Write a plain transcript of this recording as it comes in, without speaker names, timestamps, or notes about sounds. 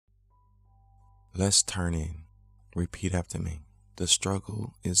Let's turn in. Repeat after me. The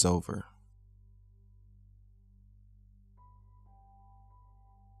struggle is over.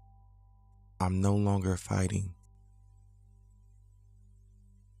 I'm no longer fighting.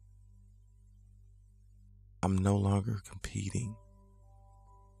 I'm no longer competing.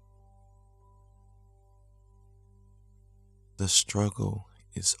 The struggle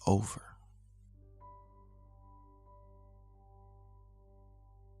is over.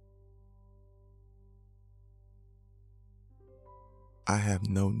 I have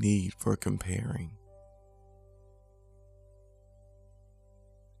no need for comparing.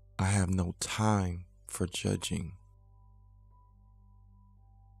 I have no time for judging.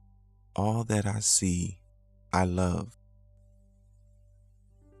 All that I see, I love.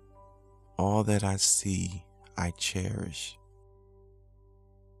 All that I see, I cherish.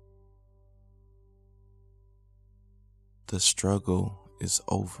 The struggle is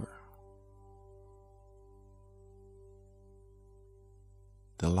over.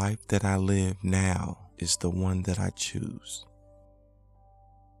 The life that I live now is the one that I choose.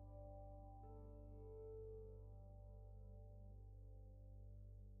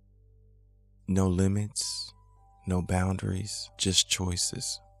 No limits, no boundaries, just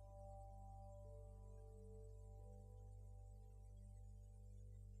choices.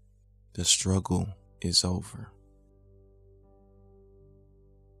 The struggle is over.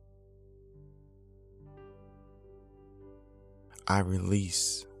 I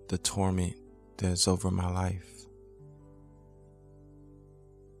release the torment that is over my life.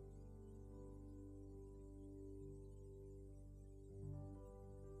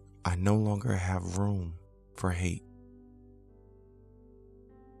 I no longer have room for hate.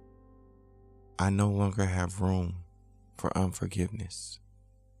 I no longer have room for unforgiveness.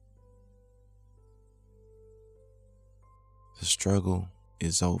 The struggle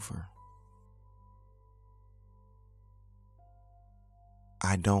is over.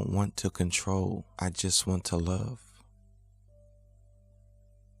 I don't want to control, I just want to love.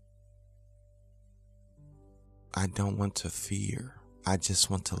 I don't want to fear, I just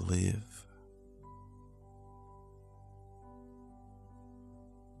want to live.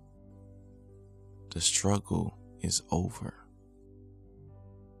 The struggle is over.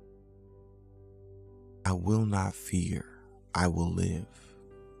 I will not fear, I will live.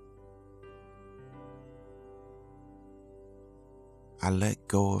 I let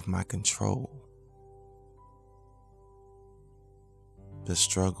go of my control. The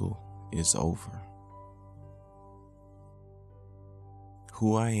struggle is over.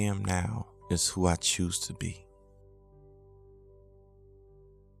 Who I am now is who I choose to be.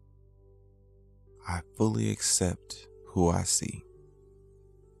 I fully accept who I see.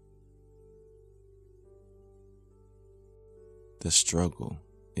 The struggle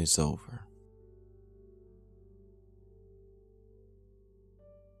is over.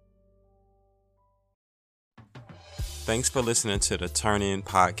 Thanks for listening to the Turn In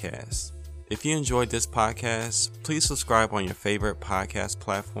Podcast. If you enjoyed this podcast, please subscribe on your favorite podcast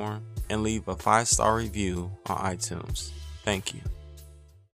platform and leave a 5-star review on iTunes. Thank you.